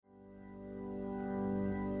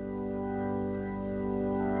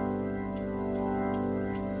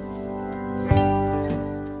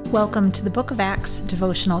Welcome to the Book of Acts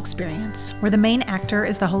devotional experience, where the main actor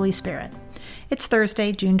is the Holy Spirit. It's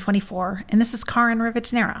Thursday, June 24, and this is Karin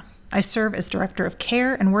Rivadenera. I serve as Director of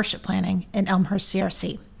Care and Worship Planning in Elmhurst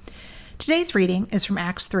CRC. Today's reading is from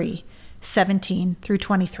Acts 3, 17 through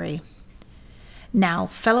 23. Now,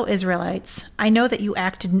 fellow Israelites, I know that you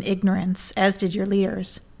acted in ignorance, as did your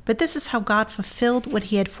leaders, but this is how God fulfilled what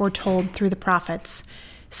he had foretold through the prophets,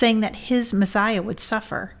 saying that his Messiah would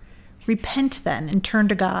suffer. Repent then and turn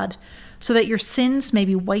to God, so that your sins may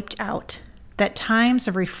be wiped out, that times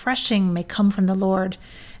of refreshing may come from the Lord,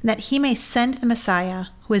 and that he may send the Messiah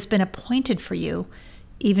who has been appointed for you,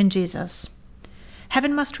 even Jesus.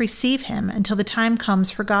 Heaven must receive him until the time comes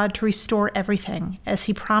for God to restore everything, as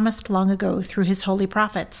he promised long ago through his holy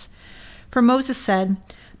prophets. For Moses said,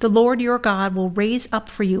 "The Lord your God will raise up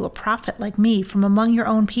for you a prophet like me from among your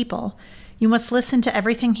own people. You must listen to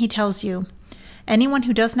everything he tells you. Anyone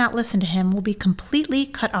who does not listen to him will be completely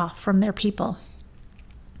cut off from their people."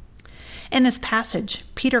 In this passage,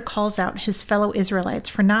 Peter calls out his fellow Israelites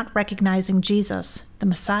for not recognizing Jesus, the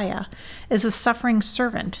Messiah, as the suffering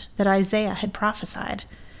servant that Isaiah had prophesied.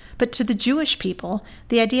 But to the Jewish people,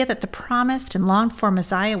 the idea that the promised and longed-for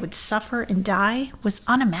Messiah would suffer and die was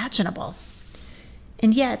unimaginable.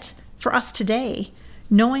 And yet, for us today,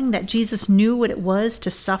 knowing that Jesus knew what it was to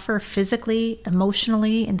suffer physically,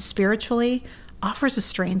 emotionally, and spiritually offers a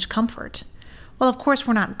strange comfort. While of course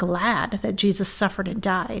we're not glad that Jesus suffered and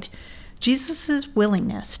died, Jesus'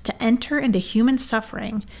 willingness to enter into human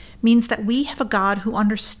suffering means that we have a God who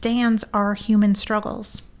understands our human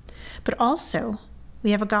struggles, but also we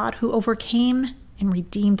have a God who overcame and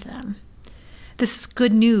redeemed them. This is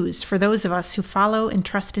good news for those of us who follow and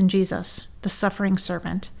trust in Jesus, the suffering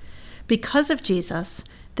servant. Because of Jesus,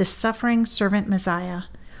 this suffering servant Messiah,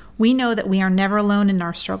 we know that we are never alone in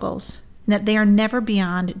our struggles, and that they are never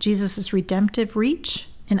beyond Jesus' redemptive reach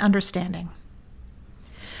and understanding.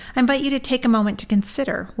 I invite you to take a moment to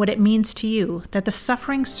consider what it means to you that the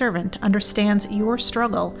suffering servant understands your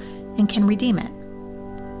struggle and can redeem it.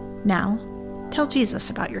 Now, tell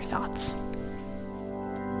Jesus about your thoughts.